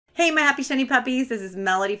Hey, my happy shiny puppies. This is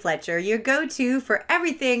Melody Fletcher, your go-to for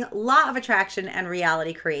everything law of attraction and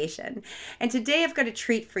reality creation. And today I've got a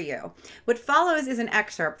treat for you. What follows is an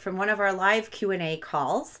excerpt from one of our live Q&A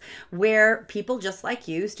calls where people just like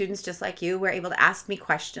you, students just like you, were able to ask me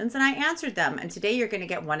questions and I answered them. And today you're going to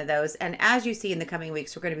get one of those. And as you see in the coming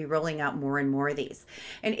weeks, we're going to be rolling out more and more of these.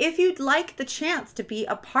 And if you'd like the chance to be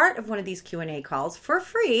a part of one of these Q&A calls for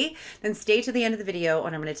free, then stay to the end of the video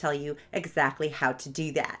and I'm going to tell you exactly how to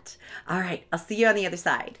do that. All right, I'll see you on the other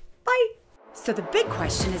side. Bye. So the big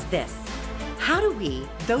question is this: how do we,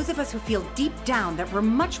 those of us who feel deep down that we're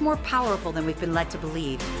much more powerful than we've been led to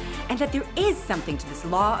believe, and that there is something to this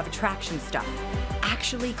law of attraction stuff,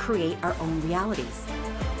 actually create our own realities?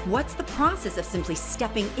 What's the process of simply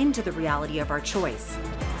stepping into the reality of our choice?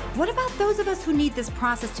 What about those of us who need this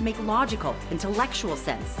process to make logical, intellectual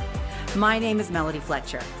sense? My name is Melody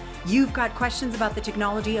Fletcher. You've got questions about the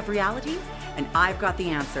technology of reality, and I've got the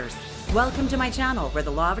answers. Welcome to my channel where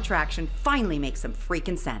the law of attraction finally makes some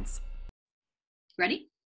freaking sense. Ready?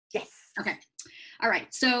 Yes. Okay. All right.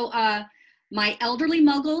 So my elderly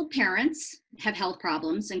Muggle parents have health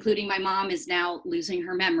problems, including my mom is now losing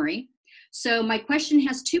her memory. So my question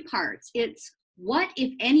has two parts. It's what,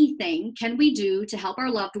 if anything, can we do to help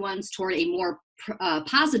our loved ones toward a more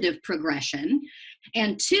positive progression?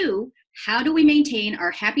 And two, how do we maintain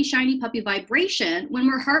our happy, shiny puppy vibration when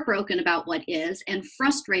we're heartbroken about what is and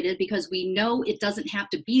frustrated because we know it doesn't have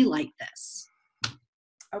to be like this?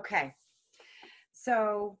 Okay.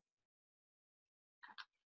 So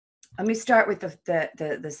let me start with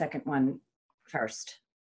the second one first,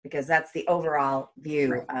 because that's the overall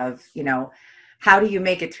view of, how do you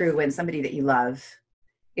make it through when somebody that you love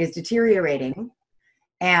is deteriorating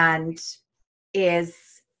and is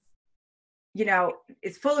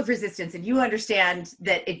full of resistance, and you understand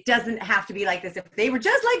that it doesn't have to be like this if they were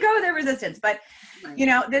just let go of their resistance. But,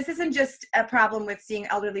 Right. this isn't just a problem with seeing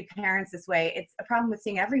elderly parents this way. It's a problem with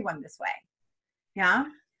seeing everyone this way. Yeah.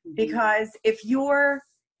 Mm-hmm. Because if you're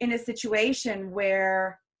in a situation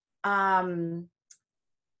where,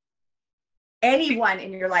 anyone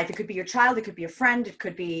in your life, it could be your child, it could be a friend, it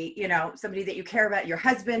could be, somebody that you care about, your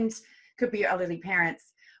husband, could be your elderly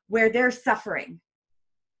parents, where they're suffering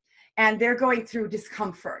and they're going through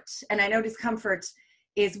discomfort. And I know discomfort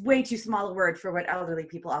is way too small a word for what elderly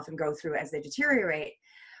people often go through as they deteriorate.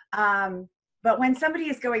 But when somebody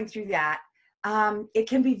is going through that, it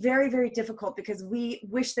can be very, very difficult because we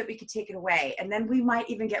wish that we could take it away. And then we might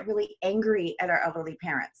even get really angry at our elderly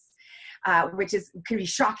parents. Which can be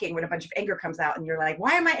shocking when a bunch of anger comes out and you're like,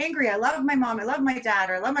 why am I angry? I love my mom, I love my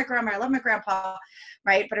dad, or I love my grandma, I love my grandpa,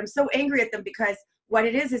 right? But I'm so angry at them because what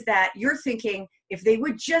it is that you're thinking if they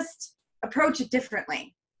would just approach it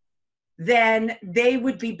differently, then they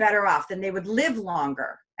would be better off, then they would live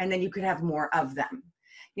longer, and then you could have more of them.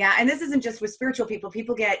 Yeah, and this isn't just with spiritual people.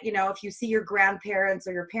 People get, if you see your grandparents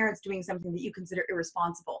or your parents doing something that you consider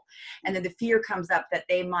irresponsible, and then the fear comes up that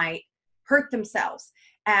they might hurt themselves.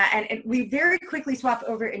 And we very quickly swap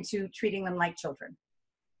over into treating them like children,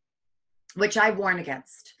 which I warn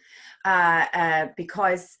against,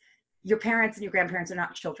 because your parents and your grandparents are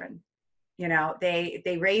not children.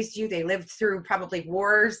 They raised you, they lived through probably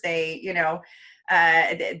wars, they're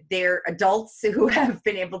adults who have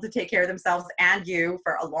been able to take care of themselves and you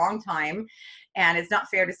for a long time. And it's not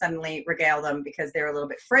fair to suddenly regale them because they're a little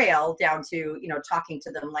bit frail down to, talking to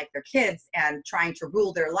them like they're kids and trying to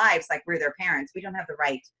rule their lives like we're their parents. We don't have the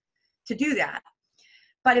right to do that.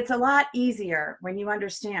 But it's a lot easier when you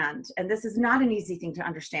understand, and this is not an easy thing to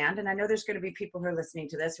understand. And I know there's going to be people who are listening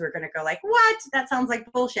to this who are going to go like, what? That sounds like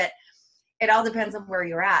bullshit. It all depends on where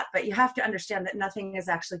you're at, but you have to understand that nothing is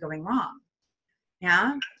actually going wrong.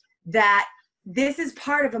 Yeah. That this is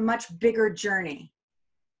part of a much bigger journey.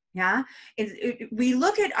 Yeah. We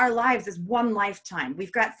look at our lives as one lifetime.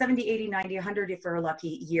 We've got 70, 80, 90, 100, if we're lucky,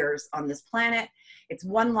 years on this planet. It's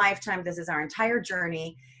one lifetime. This is our entire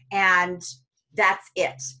journey. And that's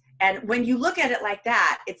it. And when you look at it like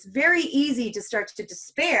that, it's very easy to start to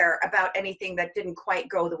despair about anything that didn't quite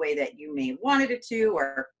go the way that you may wanted it to,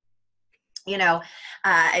 or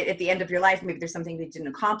at the end of your life, maybe there's something that you didn't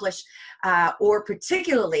accomplish, or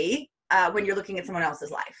particularly when you're looking at someone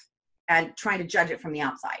else's life and trying to judge it from the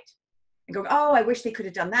outside and go, oh, I wish they could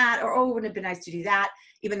have done that, or oh, it would have been nice to do that,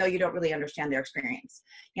 even though you don't really understand their experience.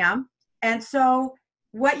 Yeah. And so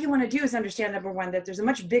what you want to do is understand, number one, that there's a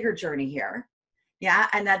much bigger journey here. Yeah.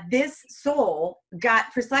 And that this soul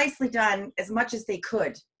got precisely done as much as they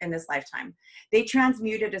could in this lifetime. They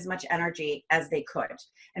transmuted as much energy as they could.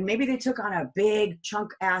 And maybe they took on a big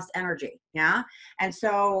chunk ass energy. Yeah. And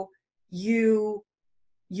so you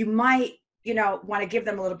might want to give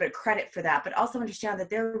them a little bit of credit for that, but also understand that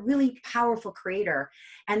they're a really powerful creator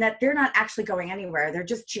and that they're not actually going anywhere. They're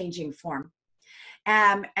just changing form.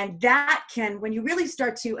 And that can, when you really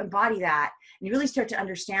start to embody that, and you really start to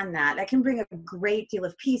understand that, that can bring a great deal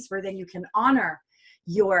of peace, where then you can honor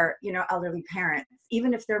your, elderly parents,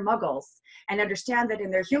 even if they're muggles, and understand that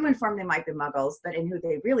in their human form, they might be muggles, but in who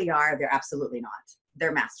they really are, they're absolutely not.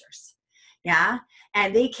 They're masters. Yeah.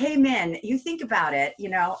 And they came in, you think about it,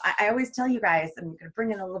 I always tell you guys, I'm going to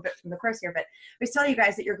bring in a little bit from the course here, but I always tell you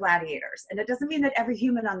guys that you're gladiators. And it doesn't mean that every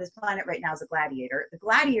human on this planet right now is a gladiator. The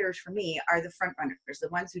gladiators for me are the front runners, the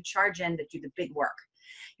ones who charge in, that do the big work.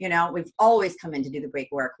 We've always come in to do the big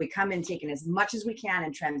work. We come in taking as much as we can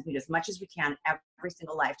and transmute as much as we can every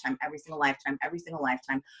single lifetime, every single lifetime, every single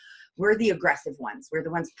lifetime. We're the aggressive ones. We're the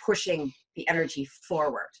ones pushing the energy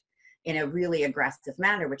forward in a really aggressive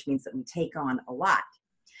manner, which means that we take on a lot.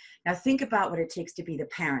 Now think about what it takes to be the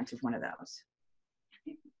parent of one of those.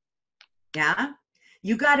 Yeah.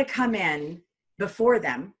 You got to come in before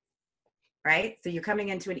them, right? So you're coming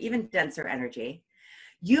into an even denser energy.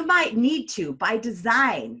 You might need to, by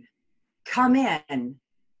design, come in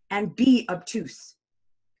and be obtuse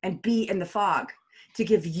and be in the fog to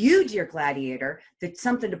give you, dear gladiator,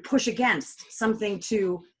 something to push against, something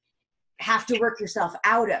to have to work yourself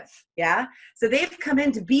out of. Yeah. So they've come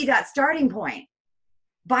in to be that starting point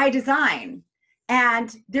by design.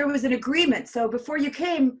 And there was an agreement. So before you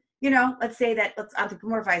came, let's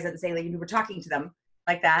anthropomorphize it and say, like, you were talking to them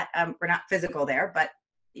like that. We're not physical there, but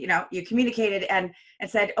you communicated and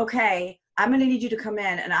said, okay, I'm going to need you to come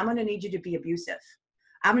in and I'm going to need you to be abusive.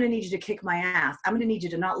 I'm going to need you to kick my ass. I'm going to need you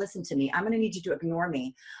to not listen to me. I'm going to need you to ignore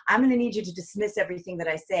me. I'm going to need you to dismiss everything that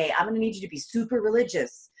I say. I'm going to need you to be super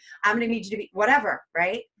religious. I'm going to need you to be whatever,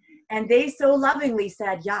 right? And they so lovingly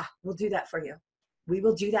said, yeah, we'll do that for you. We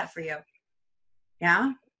will do that for you.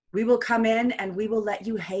 Yeah. We will come in and we will let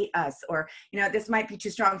you hate us. Or, this might be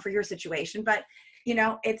too strong for your situation, but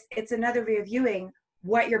it's another way of viewing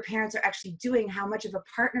what your parents are actually doing, how much of a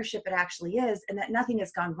partnership it actually is, and that nothing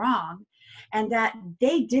has gone wrong, and that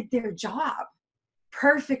they did their job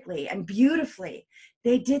perfectly and beautifully.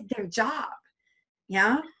 They did their job,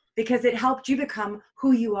 yeah, because it helped you become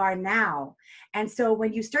who you are now. And so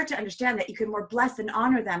when you start to understand that, you can more bless and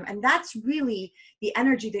honor them, and that's really the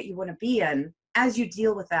energy that you want to be in as you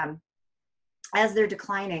deal with them as they're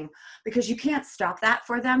declining, because you can't stop that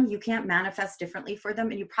for them. You can't manifest differently for them.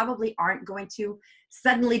 And you probably aren't going to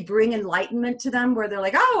suddenly bring enlightenment to them where they're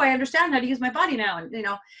like, oh, I understand how to use my body now.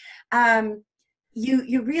 And,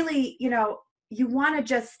 you really, you want to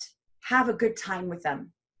just have a good time with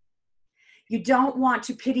them. You don't want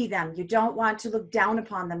to pity them. You don't want to look down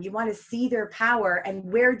upon them. You want to see their power and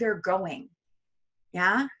where they're going.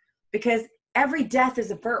 Yeah. Because every death is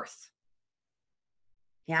a birth.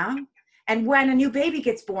 Yeah. And when a new baby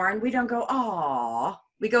gets born, we don't go, "Aw."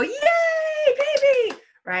 We go, "Yay, baby!"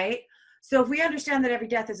 Right? So if we understand that every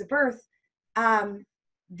death is a birth,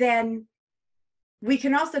 then we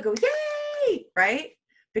can also go, "Yay!" Right?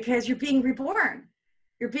 Because you're being reborn.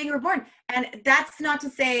 You're being reborn. And that's not to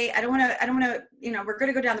say, I don't want to, we're going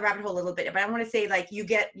to go down the rabbit hole a little bit, but I want to say, like, you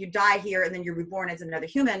die here and then you're reborn as another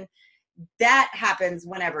human. That happens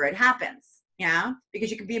whenever it happens. Yeah,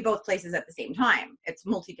 because you can be in both places at the same time. It's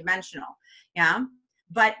multidimensional. Yeah,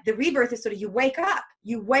 but the rebirth is sort of, you wake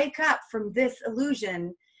up from this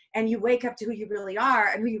illusion and you wake up to who you really are,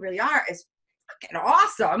 and who you really are is fucking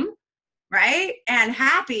awesome, right? And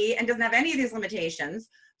happy and doesn't have any of these limitations.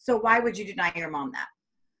 So why would you deny your mom that?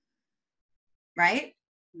 Right?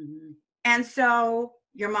 Mm-hmm. And so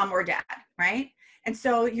your mom or dad, right? And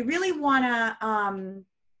so you really want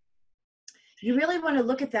to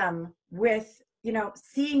look at them with,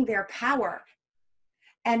 seeing their power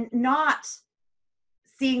and not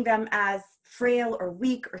seeing them as frail or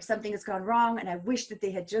weak or something has gone wrong. And I wish that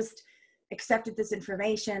they had just accepted this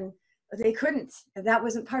information. They couldn't. That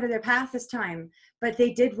wasn't part of their path this time, but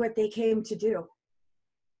they did what they came to do.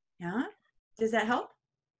 Yeah. Does that help?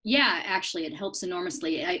 Yeah, actually, it helps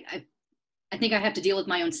enormously. I think I have to deal with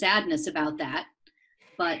my own sadness about that,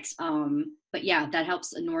 but yeah, that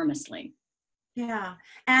helps enormously. Yeah.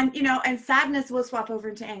 And, and sadness will swap over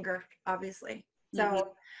into anger, obviously.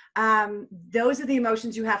 So those are the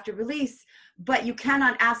emotions you have to release, but you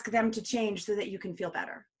cannot ask them to change so that you can feel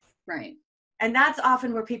better. Right. And that's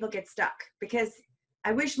often where people get stuck, because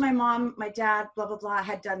I wish my mom, my dad, blah, blah, blah,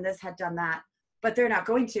 had done this, had done that, but they're not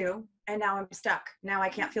going to. And now I'm stuck. Now I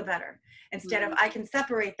can't feel better. Instead of, I can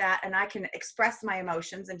separate that and I can express my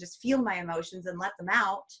emotions and just feel my emotions and let them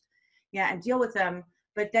out. Yeah. And deal with them.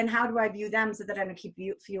 But then how do I view them so that I don't keep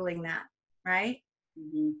fueling that? Right.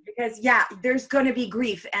 Because yeah, there's going to be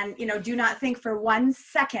grief. And, you know, do not think for 1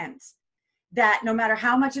 second that no matter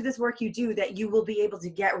how much of this work you do, that you will be able to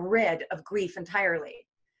get rid of grief entirely,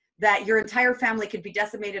 that your entire family could be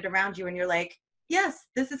decimated around you. And you're like, yes,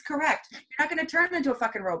 this is correct. You're not going to turn into a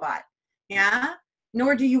fucking robot. Yeah.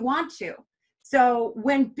 Nor do you want to. So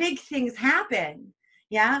when big things happen,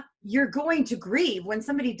 yeah, you're going to grieve. When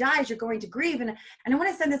somebody dies, you're going to grieve. And I want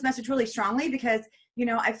to send this message really strongly because, you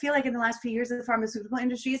know, I feel like in the last few years, the pharmaceutical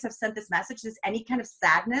industries have sent this message that any kind of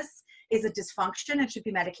sadness is a dysfunction and should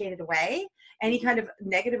be medicated away. Any kind of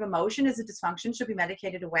negative emotion is a dysfunction, should be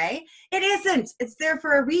medicated away. It isn't. It's there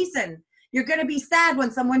for a reason. You're going to be sad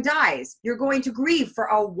when someone dies. You're going to grieve for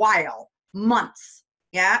a while, months.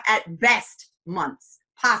 Yeah, at best months,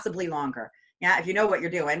 possibly longer. Yeah, if you know what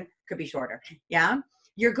you're doing, could be shorter. Yeah.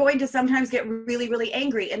 You're going to sometimes get really, really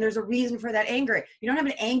angry, and there's a reason for that anger. You don't have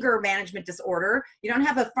an anger management disorder. You don't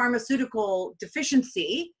have a pharmaceutical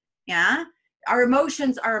deficiency. Yeah. Our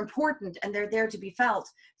emotions are important and they're there to be felt.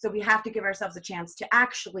 So we have to give ourselves a chance to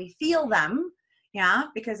actually feel them. Yeah,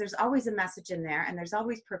 because there's always a message in there and there's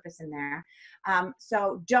always purpose in there.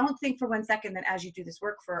 So don't think for 1 second that as you do this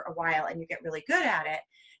work for a while and you get really good at it,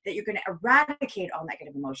 that you're going to eradicate all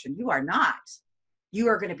negative emotion. You are not. You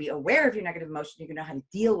are going to be aware of your negative emotion. You're going to know how to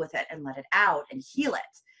deal with it and let it out and heal it,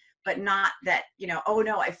 but not that, you know, oh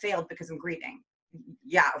no, I failed because I'm grieving.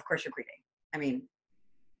 Yeah, of course you're grieving. I mean,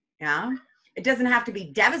 yeah, it doesn't have to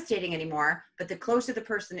be devastating anymore, but the closer the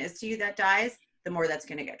person is to you that dies, the more that's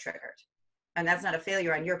going to get triggered. And that's not a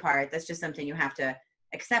failure on your part. That's just something you have to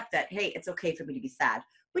accept that, hey, it's okay for me to be sad,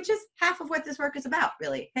 which is half of what this work is about,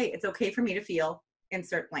 really. Hey, it's okay for me to feel,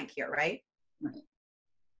 insert blank here, right? Right.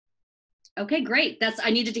 Okay, great. I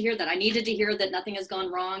needed to hear that. I needed to hear that nothing has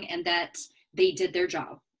gone wrong and that they did their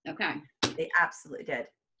job. Okay. They absolutely did.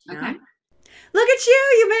 Okay. Look at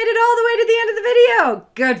you. You made it all the way to the end of the video.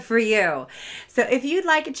 Good for you. So if you'd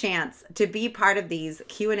like a chance to be part of these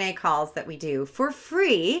Q&A calls that we do for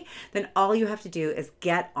free, then all you have to do is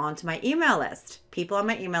get onto my email list. People on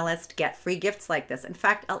my email list get free gifts like this. In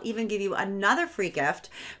fact, I'll even give you another free gift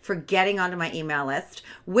for getting onto my email list,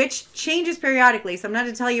 which changes periodically. So I'm not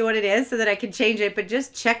going to tell you what it is so that I can change it, but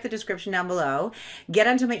just check the description down below. Get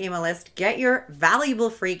onto my email list, get your valuable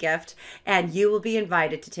free gift, and you will be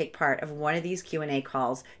invited to take part of one of these Q&A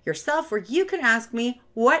calls yourself where you can ask me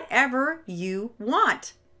whatever you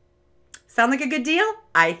want. Sound like a good deal?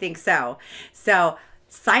 I think so. So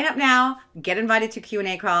sign up now, get invited to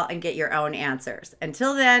Q&A call, and get your own answers.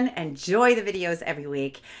 Until then, enjoy the videos every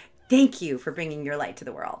week. Thank you for bringing your light to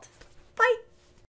the world. Bye.